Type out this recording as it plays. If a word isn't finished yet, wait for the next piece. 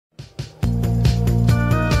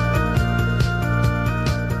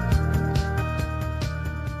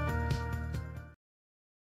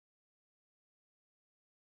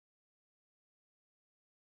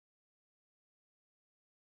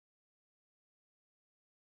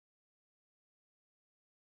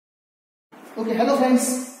Okay, hello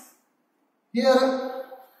friends. Here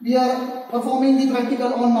we are performing the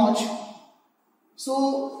practical on notch.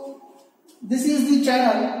 So this is the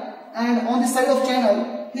channel, and on the side of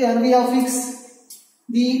channel here we have fixed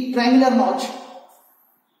the triangular notch.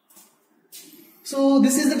 So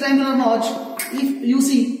this is the triangular notch. If you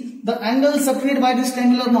see, the angle separated by this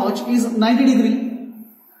triangular notch is 90 degree.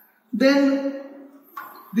 Then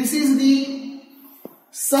this is the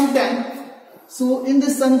sump tank. So in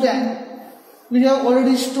this sump tank we have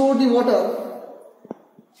already stored the water.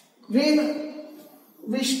 When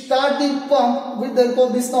we start the pump with the help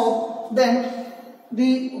of this knob, then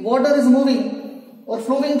the water is moving or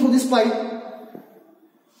flowing through this pipe,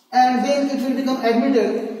 and then it will become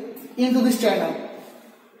admitted into this channel.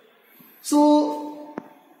 So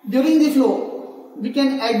during the flow we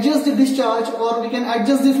can adjust the discharge, or we can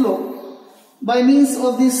adjust the flow by means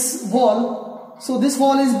of this valve. So this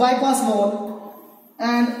valve is bypass valve,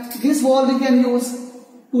 and this valve we can use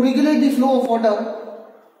to regulate the flow of water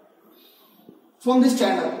from this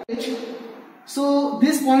channel. So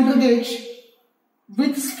this pointer gauge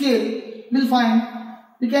with scale will find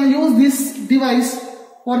we can use this device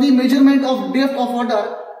for the measurement of depth of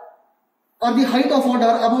water or the height of water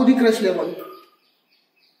above the crest level.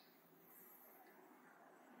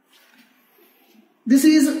 This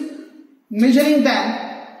is measuring tank.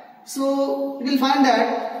 So we will find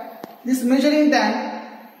that this measuring tank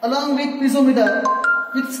along with piezometer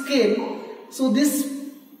with scale. So this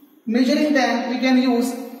measuring tank we can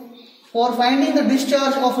use for finding the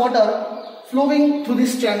discharge of water flowing through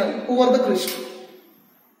this channel over the crest.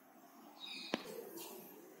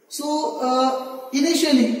 So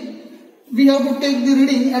initially we have to take the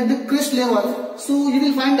reading at the crest level. So you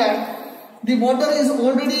will find that the water is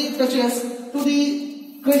already touches to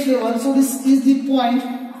the crest level. So this is the point.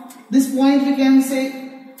 This point we can say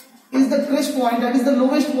is the crest point, that is the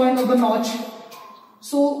lowest point of the notch.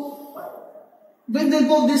 So with the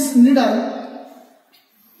help of this needle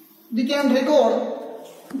we can record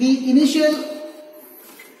the initial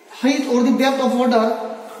height or the depth of water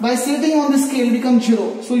by setting on the scale become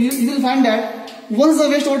 0. So you will find that once the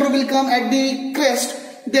wastewater will come at the crest,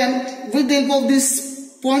 then with the help of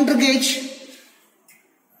this pointer gauge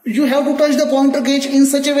you have to touch the pointer gauge in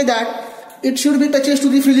such a way that it should be touches to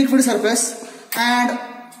the free liquid surface, and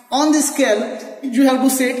on the scale you have to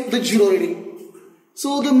set the 0 reading.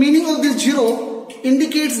 So the meaning of this 0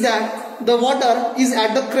 indicates that the water is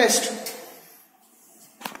at the crest.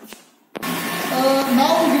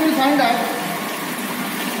 Now you will find that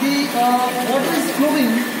the water is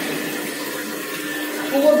flowing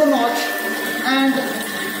over the notch, and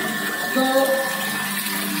the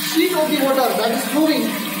sheet of the water that is flowing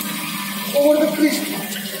over the crest,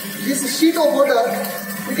 this sheet of water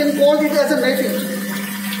we can call it as a neffy.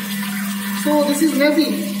 So this is neffy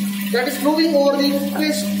that is flowing over the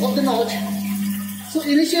crest of the notch. So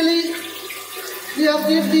initially we have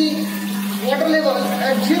kept the water level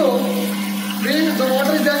at 0 when the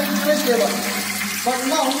water is at crest level. But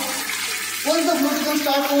now once the flow becomes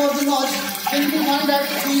start over the notch, then you will find that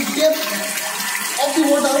the depth of the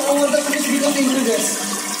water over the crest becomes increases.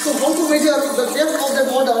 So how to measure the depth of that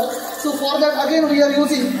water? So for that again we are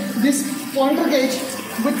using this pointer gauge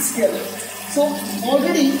with scale. So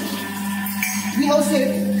already we have set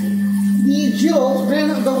the 0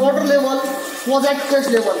 when the water level was at crest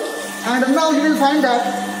level, and now you will find that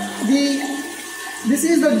this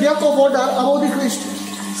is the depth of water above the crest.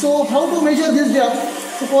 So how to measure this depth?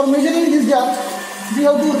 So for measuring this depth we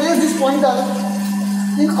have to raise this pointer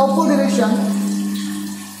in upward direction.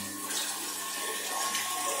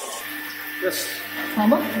 Yes.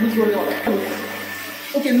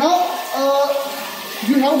 Okay, now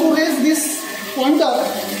you have to raise this pointer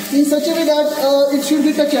in such a way that it should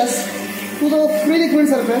be touches to the free liquid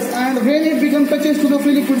surface, and when it becomes touches to the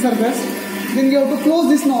free liquid surface, then you have to close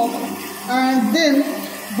this knob, and then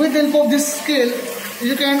with the help of this scale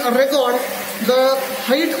you can record the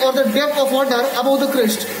height or the depth of water above the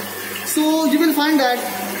crest. So you will find that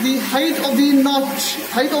the height of the notch,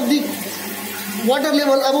 height of the water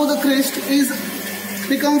level above the crest is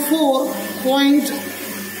become 4.6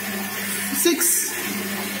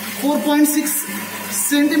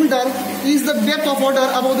 centimeter is the depth of water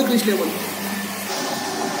above the crest level.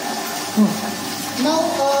 Now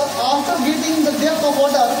after getting the depth of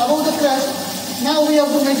water above the crest, now we have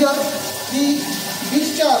to measure the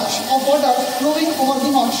discharge of water flowing over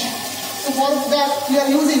the notch. So for that we are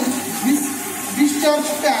using this discharge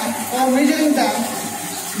tank or measuring tank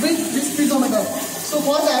with this piezometer. So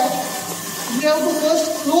for that we have to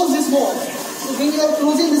first close this valve. So when you are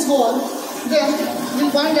closing this valve, then we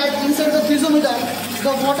will find that inside the piezometer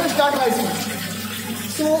the water start rising.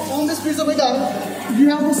 So So on this piezometer, we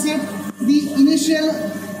have to set the initial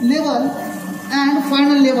level and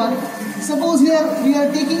final level. Suppose here we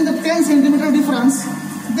are taking the 10 centimeter difference.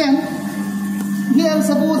 Then here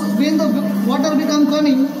suppose when the water become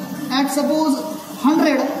coming at suppose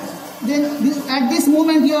 100, then at this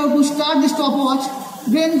moment you have to start the stopwatch.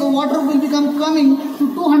 When the water will become coming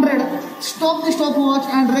to 200, stop the stopwatch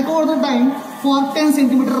and record the time for 10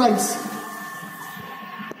 centimeter rise.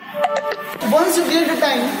 Once you get the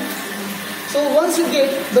time, once you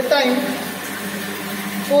get the time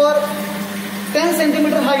for 10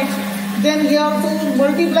 centimeter height, then we have to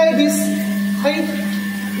multiply this height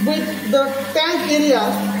with the tank area.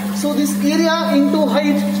 So this area into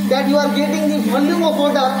height that you are getting the volume of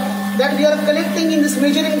water that we are collecting in this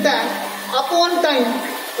measuring tank upon time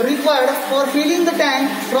required for filling the tank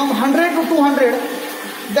from 100 to 200,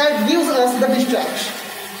 that gives us the discharge.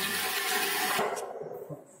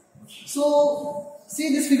 So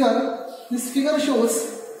see this figure. This figure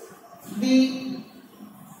shows the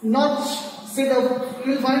notch setup.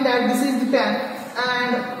 You will find that this is the tank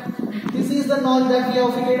and this is the notch that we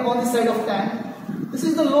have fitted on the side of tank. This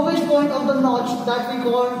is the lowest point of the notch that we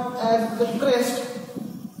call as the crest.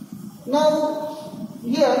 Now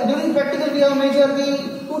here during practical we have measured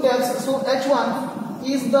the two depths. So H1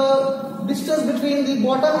 is the distance between the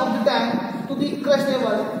bottom of the tank to the crest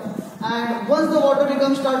level, and once the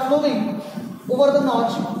water start flowing over the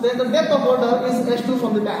notch, then the depth of water is H2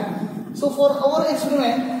 from the tank. So for our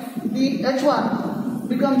experiment, the H1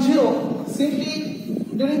 becomes 0. Simply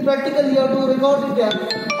during practical you have to record the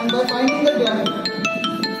depth, and by finding the depth,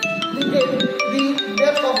 we get the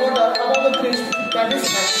depth of water above the crest, that is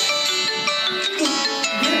H. To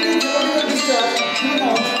get the theoretical discharge to the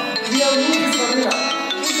notch, we have used this formula.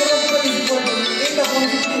 E theoretical is equal to 8 upon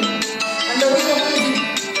 15 and the root of the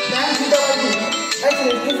tan theta by 2, H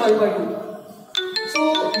raised to 5 by 2. So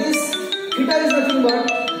this theta is nothing but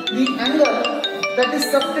the angle that is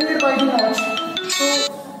subtended by the notch. So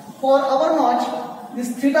for our notch, this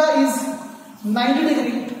theta is 90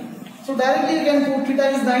 degree. So directly you can put theta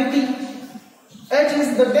is 90. H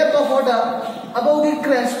is the depth of water above the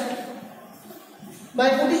crest. By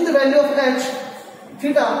putting the value of H,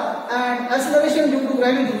 theta and acceleration due to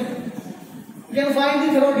gravity, you can find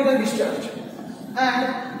the theoretical discharge.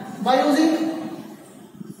 And by using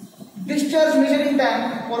discharge measuring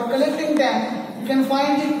tank or collecting tank, you can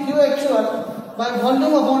find the Q actual by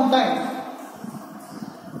volume upon time.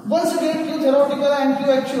 Once you get Q theoretical and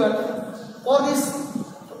Q actual for this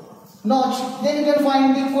notch, then you can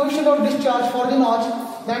find the coefficient of discharge for the notch,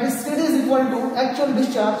 that is CD is equal to actual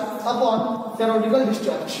discharge upon theoretical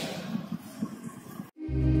discharge.